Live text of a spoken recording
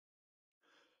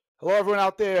Hello, everyone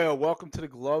out there. Welcome to the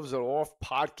Gloves Are Off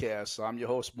podcast. I'm your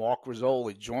host, Mark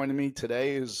Rizzoli. Joining me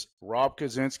today is Rob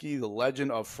Kashinsky, the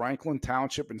legend of Franklin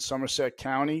Township in Somerset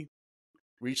County,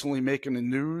 recently making the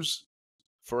news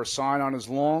for a sign on his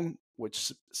lawn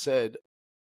which said,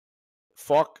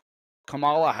 Fuck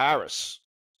Kamala Harris.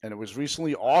 And it was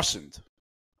recently arsoned.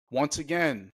 Once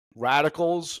again,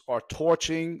 radicals are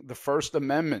torching the First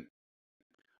Amendment.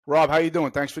 Rob, how you doing?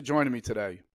 Thanks for joining me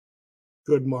today.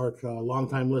 Good, Mark.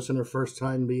 Long-time listener, first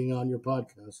time being on your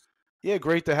podcast. Yeah,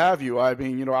 great to have you. I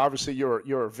mean, obviously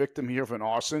you're a victim here of an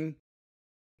arson.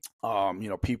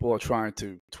 People are trying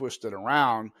to twist it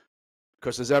around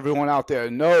because, as everyone out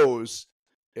there knows,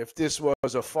 if this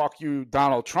was a "fuck you,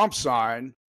 Donald Trump"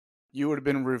 sign, you would have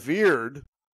been revered,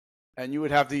 and you would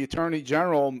have the Attorney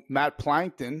General Matt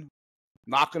Plankton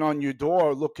knocking on your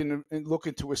door, looking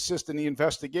to assist in the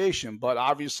investigation. But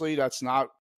obviously, that's not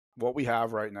what we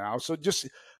have right now. So just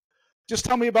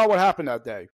tell me about what happened that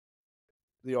day,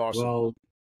 the arson. Well,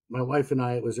 my wife and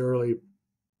I, it was early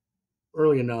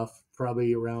enough,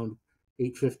 probably around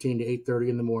 8:15 to 8:30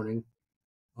 in the morning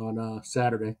on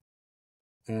Saturday.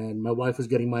 And my wife was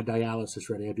getting my dialysis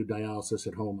ready. I do dialysis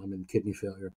at home. I'm in kidney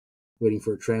failure, waiting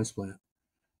for a transplant.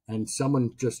 And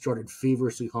someone just started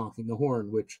feverishly honking the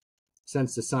horn, which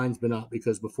since the sign's been up,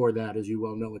 because before that, as you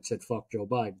well know, it said "fuck Joe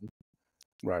Biden."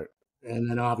 Right. And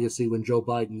then obviously when Joe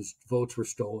Biden's votes were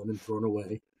stolen and thrown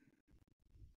away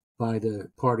by the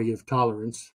party of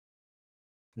tolerance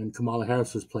and Kamala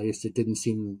Harris was placed, it didn't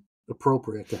seem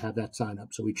appropriate to have that sign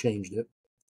up, so we changed it.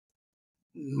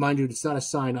 Mind you, it's not a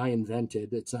sign I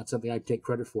invented. It's not something I take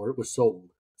credit for. It was sold.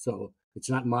 So it's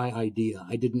not my idea.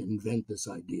 I didn't invent this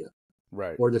idea.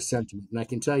 Right. Or the sentiment. And I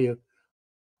can tell you,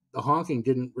 the honking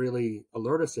didn't really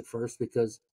alert us at first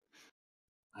because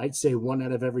I'd say 1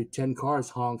 out of every 10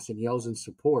 cars honks and yells in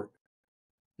support.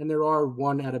 And there are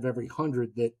 1 out of every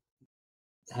 100 that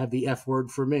have the F word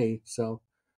for me. So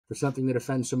for something that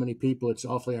offends so many people, it's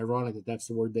awfully ironic that that's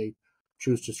the word they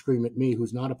choose to scream at me,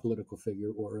 who's not a political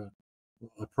figure or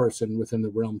a person within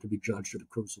the realm to be judged at a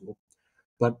crucible.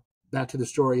 But back to the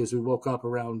story, as we woke up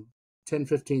around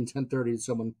 10:15, 10:30,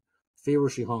 someone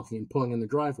feverishly honking and pulling in the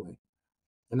driveway.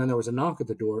 And then there was a knock at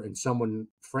the door and someone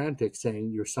frantic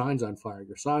saying, "Your sign's on fire,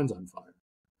 your sign's on fire."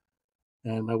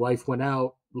 And my wife went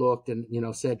out, looked, and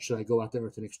said, "Should I go out there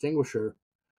with an extinguisher?"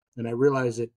 And I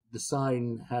realized that the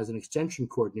sign has an extension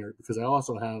cord near it because I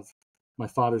also have my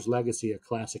father's legacy, a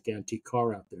classic antique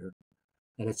car out there.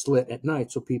 And it's lit at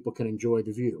night so people can enjoy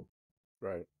the view.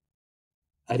 Right.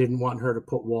 I didn't want her to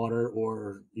put water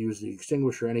or use the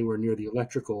extinguisher anywhere near the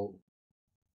electrical,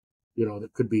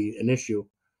 that could be an issue,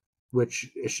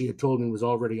 which, as she had told me, was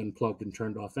already unplugged and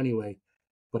turned off anyway,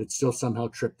 but it still somehow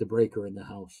tripped the breaker in the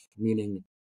house, meaning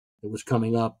it was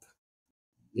coming up,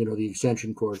 the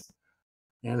extension cord.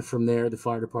 And from there, the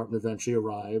fire department eventually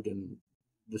arrived, and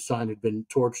the sign had been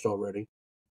torched already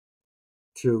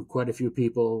to quite a few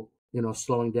people,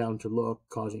 slowing down to look,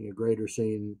 causing a greater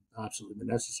scene, absolutely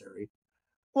necessary.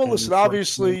 Well, listen,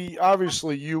 obviously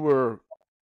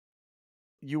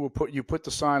you put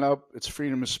the sign up. It's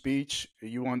freedom of speech.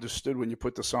 You understood when you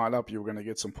put the sign up, you were going to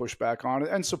get some pushback on it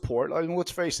and support. I mean,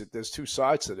 let's face it. There's two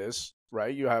sides to this,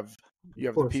 right? You have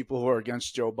the people who are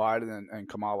against Joe Biden and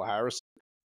Kamala Harris.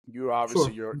 You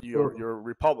obviously you're a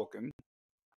Republican.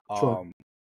 Sure.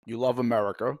 You love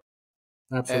America.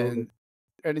 Absolutely.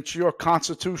 And it's your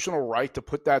constitutional right to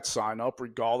put that sign up,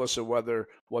 regardless of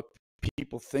what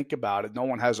people think about it. No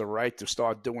one has a right to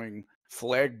start doing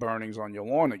flag burnings on your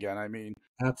lawn again. I mean,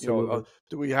 absolutely.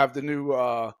 Do we have the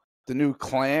new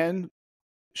Klan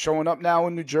showing up now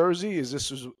in New Jersey? Is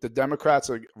the Democrats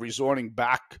are resorting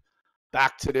back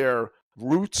to their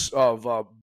roots of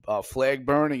flag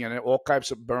burning and all types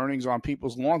of burnings on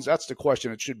people's lawns? That's the question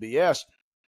that should be asked.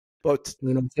 But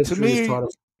to me, go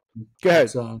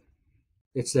ahead.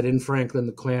 It's that in Franklin,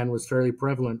 the Klan was fairly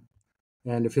prevalent.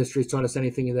 And if history's taught us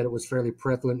anything, that it was fairly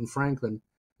prevalent in Franklin,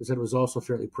 is that it was also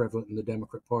fairly prevalent in the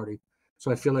Democrat Party. So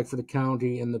I feel like for the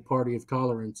county and the party of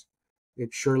tolerance, it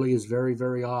surely is very,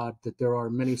 very odd that there are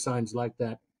many signs like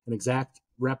that and exact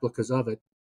replicas of it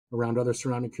around other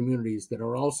surrounding communities that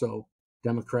are also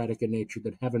democratic in nature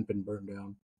that haven't been burned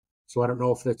down. So I don't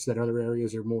know if it's that other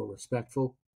areas are more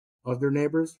respectful of their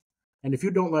neighbors. And if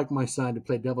you don't like my sign, to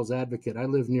play devil's advocate, I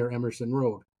live near Emerson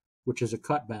Road, which is a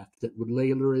cutback that would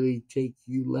literally take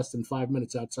you less than 5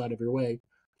 minutes outside of your way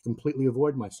to completely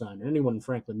avoid my sign. And anyone in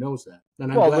Franklin knows that.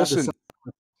 And well, listen,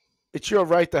 it's your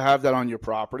right to have that on your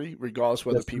property, regardless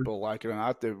whether people like it or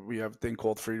not. We have a thing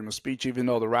called freedom of speech, even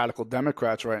though the radical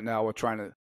Democrats right now are trying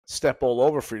to step all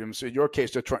over freedom. So in your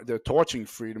case, they're torching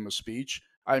freedom of speech.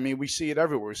 I mean, we see it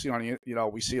everywhere.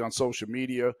 We see it on social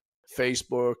media.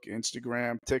 Facebook,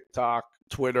 Instagram, TikTok,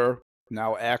 Twitter,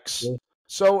 now X. Yeah.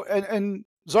 So, and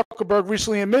Zuckerberg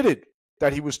recently admitted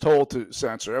that he was told to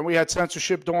censor. And we had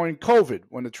censorship during COVID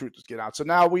when the truth was getting out. So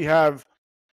now we have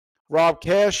Rob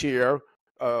Cash here,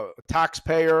 a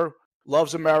taxpayer,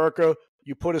 loves America.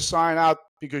 You put a sign out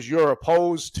because you're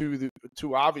opposed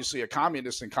to obviously a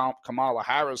communist in Kamala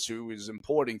Harris, who is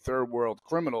importing third world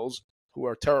criminals who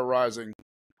are terrorizing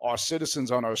our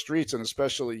citizens on our streets, and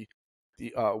especially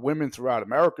the women throughout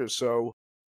America. So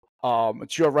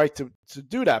it's your right to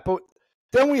do that. But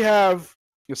then we have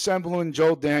Assemblyman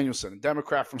Joe Danielson, a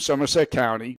Democrat from Somerset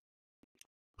County,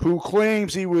 who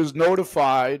claims he was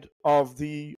notified of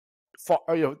the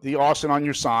arson on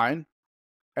your sign,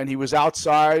 and he was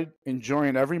outside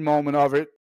enjoying every moment of it.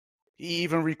 He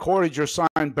even recorded your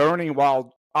sign burning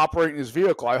while operating his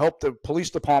vehicle. I hope the police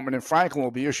department in Franklin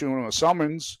will be issuing him a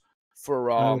summons for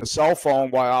a cell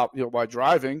phone while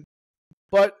driving.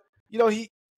 But he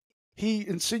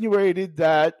insinuated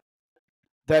that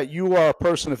you are a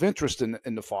person of interest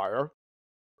in the fire.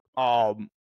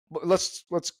 Let's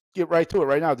get right to it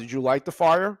right now. Did you light the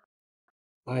fire?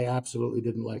 I absolutely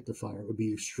didn't like the fire. It would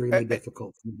be extremely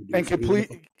difficult for me to do. And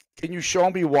can you show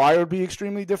me why it would be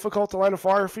extremely difficult to light a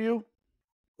fire for you?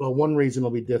 Well, one reason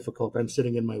it'll be difficult. I'm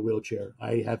sitting in my wheelchair.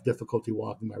 I have difficulty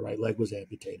walking. My right leg was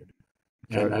amputated.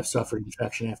 Okay. And I've suffered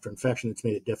infection after infection. It's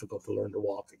made it difficult to learn to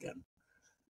walk again.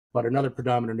 But another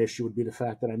predominant issue would be the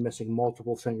fact that I'm missing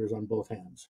multiple fingers on both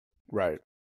hands. Right.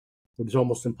 It's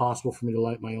almost impossible for me to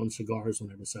light my own cigars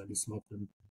when I decide to smoke them.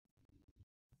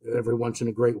 Every once in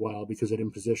a great while, because it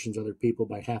impositions other people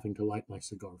by having to light my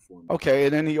cigar for me. Okay,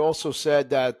 and then he also said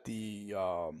that the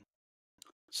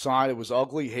sign, it was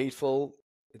ugly, hateful,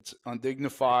 it's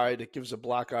undignified, it gives a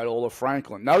black eye to all of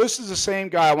Franklin. Now, this is the same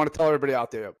guy I want to tell everybody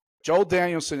out there. Joe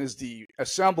Danielson is the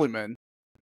assemblyman,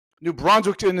 New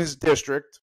Brunswick in his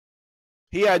district.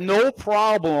 He had no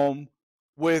problem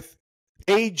with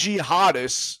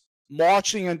jihadists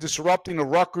marching and disrupting the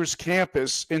Rutgers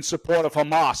campus in support of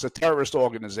Hamas, a terrorist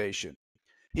organization.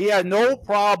 He had no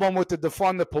problem with the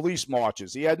defund the police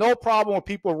marches. He had no problem with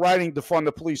people writing defund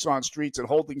the police on streets and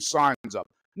holding signs up.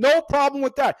 No problem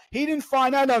with that. He didn't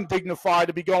find that undignified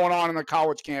to be going on the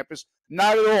college campus.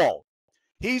 Not at all.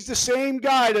 He's the same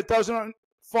guy that doesn't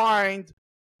find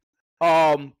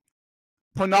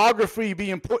pornography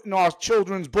being put in our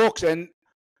children's books and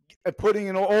putting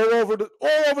it all over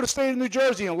the state of New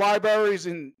Jersey in libraries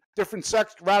and different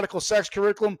radical sex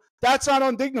curriculum. That's not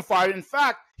undignified. In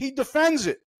fact, he defends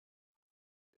it.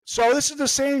 So this is the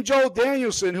same Joe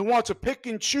Danielson who wants to pick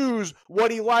and choose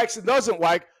what he likes and doesn't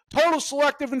like. Total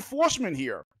selective enforcement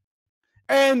here.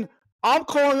 And I'm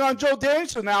calling on Joe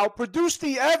Danielson now, produce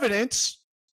the evidence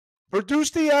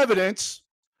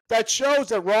that shows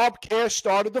that Rob Cash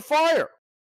started the fire.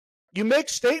 You make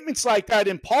statements like that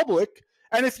in public,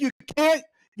 and if you can't,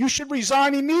 you should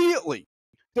resign immediately.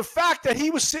 The fact that he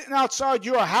was sitting outside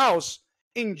your house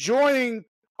enjoying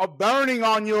a burning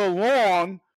on your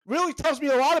lawn really tells me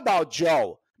a lot about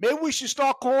Joe. Maybe we should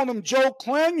start calling him Joe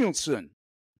Danielson,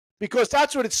 because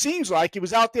that's what it seems like. He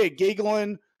was out there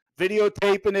giggling,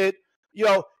 videotaping it.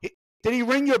 Did he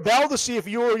ring your bell to see if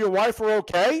you or your wife were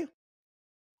okay?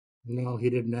 No, he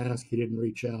didn't ask. He didn't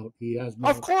reach out. He has no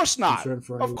Of course not.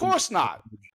 Of course not.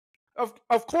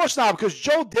 Of course not, because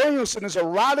Joe Danielson is a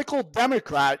radical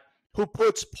Democrat who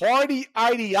puts party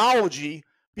ideology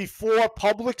before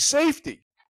public safety.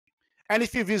 And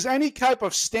if there's any type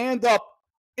of stand-up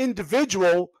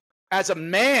individual as a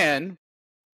man,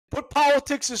 put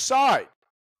politics aside.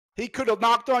 He could have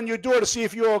knocked on your door to see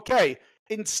if you're okay.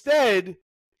 Instead,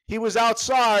 he was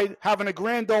outside having a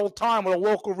grand old time with a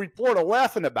local reporter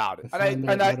laughing about it.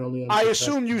 I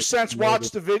assume you since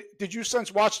watched the video. Did you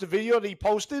since watch the video that he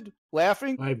posted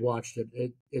laughing? I've watched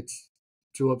it. It's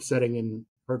too upsetting and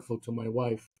hurtful to my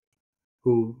wife,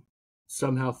 who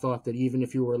somehow thought that even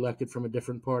if you were elected from a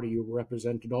different party, you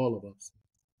represented all of us.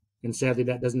 And sadly,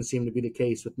 that doesn't seem to be the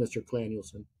case with Mr.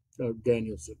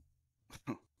 Danielson.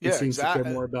 He seems to care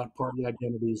more about party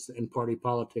identities and party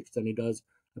politics than he does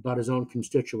about his own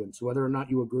constituents. Whether or not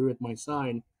you agree with my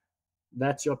sign,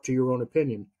 that's up to your own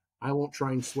opinion. I won't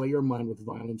try and sway your mind with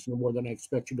violence no more than I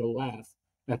expect you to laugh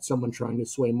at someone trying to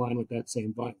sway mine with that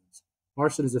same violence.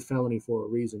 Arson is a felony for a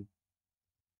reason.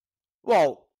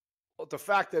 Well, the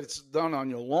fact that it's done on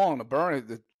your lawn to burn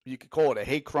it, you could call it a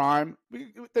hate crime.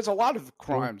 There's a lot of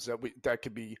crimes that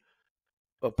could be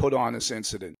put on this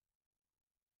incident.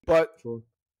 But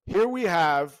here we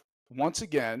have, once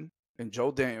again, in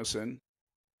Joe Danielson,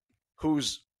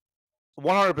 who's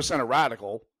 100% a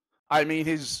radical. I mean,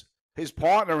 his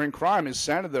partner in crime is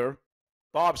Senator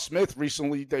Bob Smith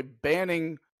recently, they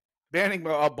banning banning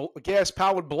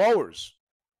gas-powered blowers.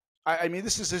 I mean,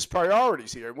 this is his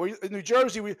priorities here. In New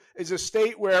Jersey is a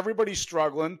state where everybody's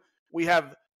struggling. We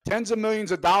have tens of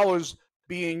millions of dollars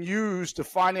being used to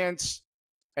finance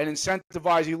and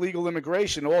incentivize illegal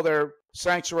immigration, all their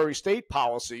sanctuary state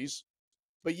policies.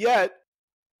 But yet,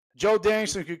 Joe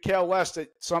Danielson could care less that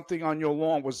something on your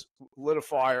lawn was lit a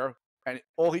fire, and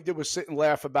all he did was sit and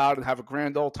laugh about it and have a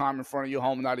grand old time in front of your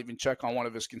home and not even check on one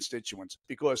of his constituents.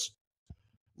 Because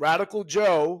Radical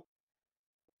Joe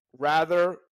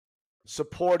rather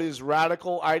support his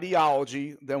radical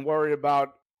ideology than worry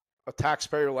about a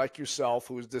taxpayer like yourself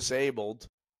who is disabled.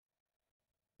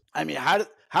 I mean,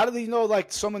 how did he know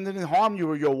like someone didn't harm you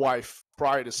or your wife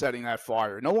prior to setting that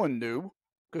fire? No one knew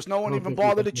because no one even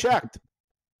bothered to check.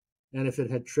 And if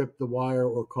it had tripped the wire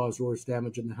or caused worse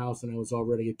damage in the house and I was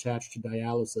already attached to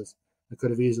dialysis, I could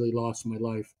have easily lost my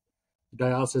life. The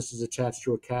dialysis is attached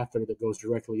to a catheter that goes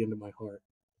directly into my heart.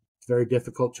 It's very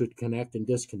difficult to connect and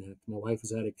disconnect. My wife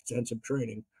has had extensive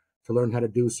training to learn how to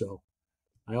do so.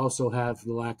 I also have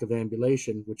the lack of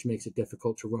ambulation, which makes it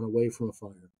difficult to run away from a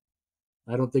fire.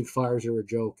 I don't think fires are a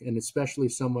joke, and especially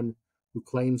someone who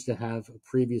claims to have a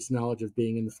previous knowledge of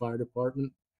being in the fire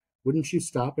department. Wouldn't you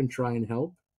stop and try and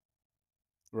help?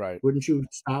 Right. Wouldn't you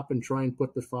stop and try and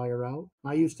put the fire out?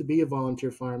 I used to be a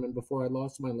volunteer fireman before I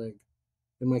lost my leg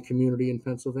in my community in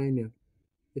Pennsylvania.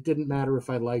 It didn't matter if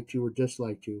I liked you or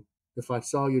disliked you. If I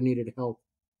saw you needed help,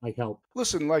 I helped.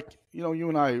 Listen, like, you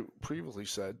and I previously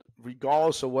said,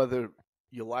 regardless of whether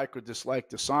you like or dislike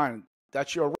the sign,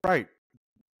 that's your right.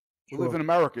 We live in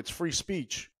America. It's free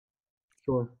speech.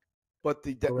 Sure. But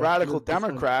the radical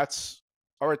Democrats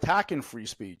are attacking free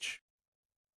speech.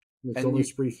 It's only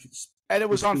free and it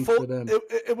was on full.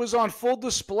 It was on full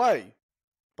display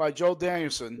by Joe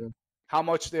Danielson how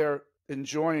much they're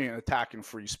enjoying and attacking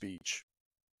free speech.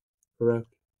 Correct.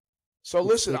 So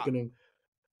listen,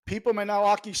 people may not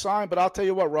like your sign, but I'll tell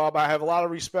you what, Rob, I have a lot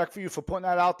of respect for you for putting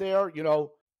that out there.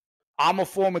 I'm a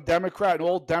former Democrat, and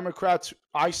all Democrats,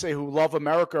 I say, who love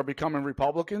America are becoming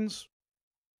Republicans.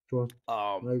 Sure.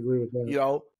 I agree with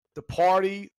that. The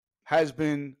party has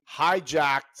been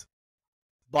hijacked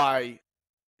by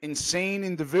insane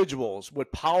individuals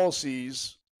with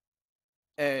policies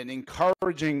and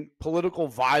encouraging political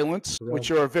violence, which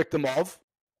you're a victim of.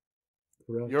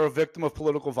 Correct. You're a victim of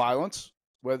political violence,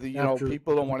 whether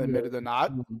people don't want to admit it or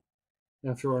not.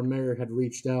 After our mayor had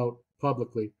reached out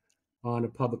publicly on a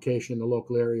publication in the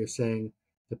local area saying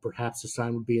that perhaps the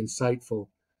sign would be insightful,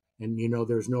 and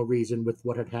there's no reason with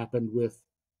what had happened with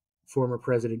former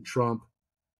President Trump,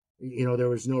 there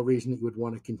was no reason that you would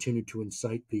want to continue to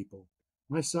incite people.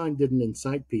 My sign didn't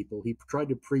incite people. He tried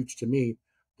to preach to me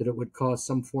that it would cause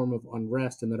some form of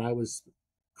unrest and that I was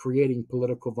creating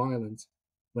political violence,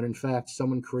 when in fact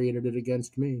someone created it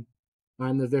against me.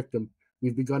 I'm the victim.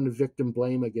 We've begun to victim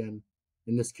blame again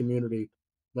in this community,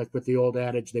 like with the old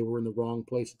adage, they were in the wrong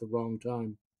place at the wrong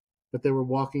time. But they were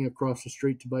walking across the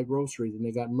street to buy groceries and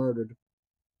they got murdered.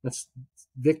 That's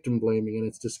victim blaming, and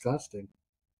it's disgusting.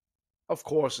 Of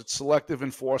course, it's selective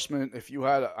enforcement.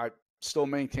 I still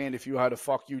maintain if you had a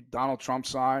 "fuck you Donald Trump"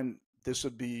 sign, this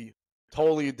would be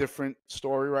totally a different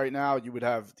story right now. You would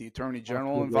have the Attorney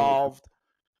General involved.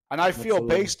 And I feel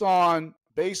based on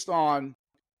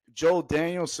Joe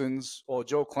Danielson's or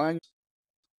Joe Klein's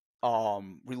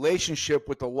relationship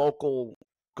with the local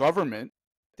government,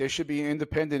 there should be an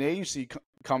independent agency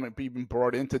being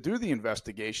brought in to do the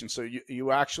investigation. So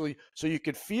you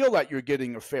could feel that you're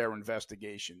getting a fair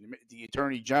investigation. The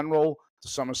Attorney General, the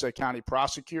Somerset County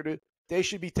Prosecutor, they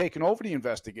should be taking over the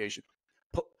investigation.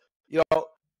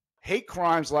 Hate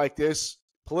crimes like this,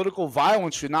 political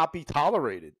violence should not be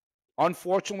tolerated.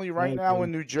 Unfortunately, right now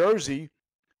in New Jersey,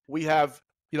 we have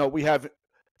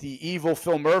the evil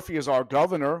Phil Murphy as our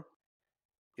governor.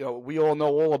 We all know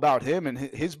all about him and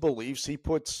his beliefs. He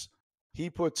puts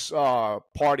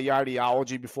party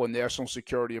ideology before national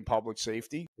security and public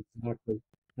safety. Exactly.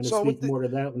 And to speak more to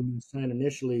that, when the sign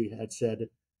initially had said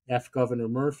F Governor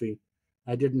Murphy,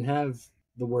 I didn't have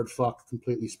the word fuck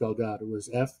completely spelled out. It was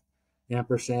F,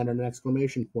 ampersand, and an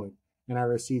exclamation point. And I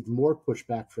received more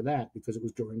pushback for that because it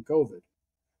was during COVID.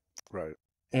 Right.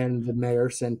 And the mayor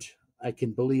sent, I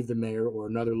can believe the mayor or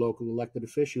another local elected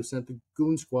official sent the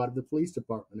goon squad of the police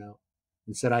department out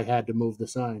and said I had to move the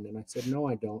sign. And I said, no,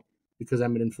 I don't, because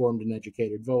I'm an informed and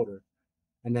educated voter.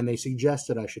 And then they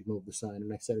suggested I should move the sign.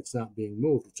 And I said, it's not being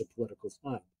moved. It's a political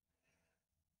sign.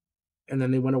 And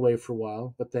then they went away for a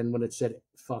while. But then when it said,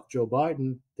 fuck Joe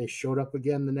Biden, they showed up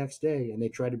again the next day. And they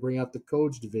tried to bring out the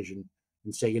codes division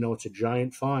and say, it's a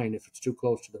giant fine if it's too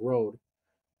close to the road.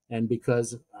 And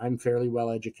because I'm fairly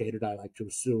well educated, I like to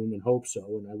assume and hope so,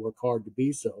 and I work hard to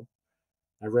be so,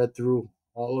 I read through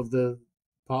all of the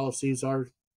policies our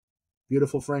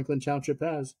beautiful Franklin Township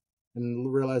has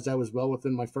and realized I was well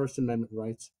within my First Amendment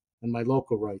rights and my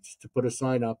local rights to put a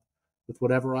sign up with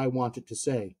whatever I want it to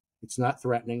say. It's not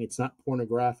threatening. It's not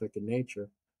pornographic in nature.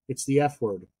 It's the F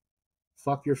word.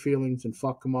 Fuck your feelings and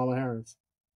fuck Kamala Harris.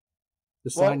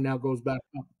 The sign now goes back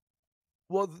up.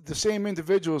 Well, the same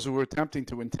individuals who were attempting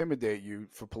to intimidate you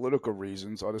for political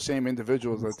reasons are the same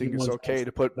individuals that think it's okay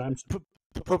to put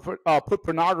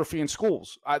pornography in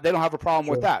schools. They don't have a problem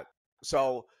with that.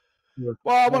 So,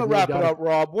 well, I want to wrap it up,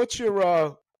 Rob. What's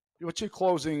your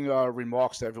closing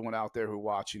remarks to everyone out there who's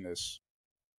watching this?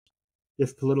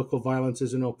 If political violence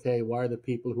isn't okay, why are the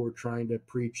people who are trying to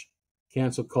preach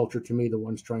cancel culture to me the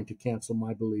ones trying to cancel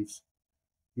my beliefs?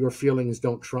 Your feelings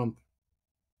don't trump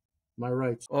my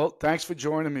rights. Well, thanks for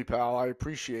joining me, pal. I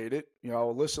appreciate it.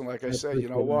 Listen, like I said, you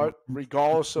know what?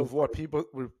 Regardless of what people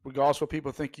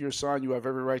think of your son, you have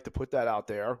every right to put that out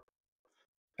there.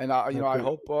 And I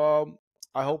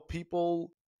hope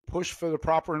people push for the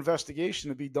proper investigation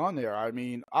to be done there. I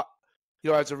mean,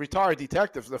 as a retired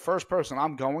detective, the first person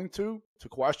I'm going to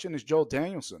question is Joe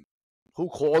Danielson. Who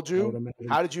called you?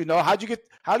 How did you know? How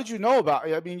did you know about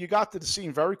it? I mean, you got to the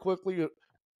scene very quickly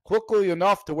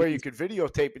enough to where you could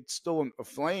videotape it still in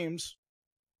flames.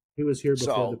 He was here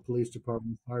before the police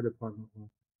department, fire department.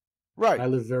 Right. I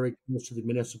live very close to the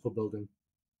municipal building.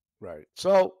 Right.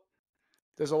 So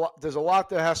there's a lot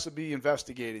that has to be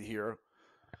investigated here.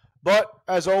 But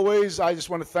as always, I just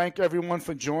want to thank everyone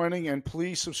for joining, and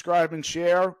please subscribe and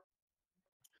share.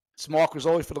 It's Mark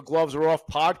Rizzoli for the Gloves Are Off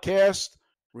podcast.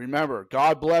 Remember,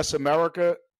 God bless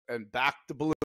America, and back to blue.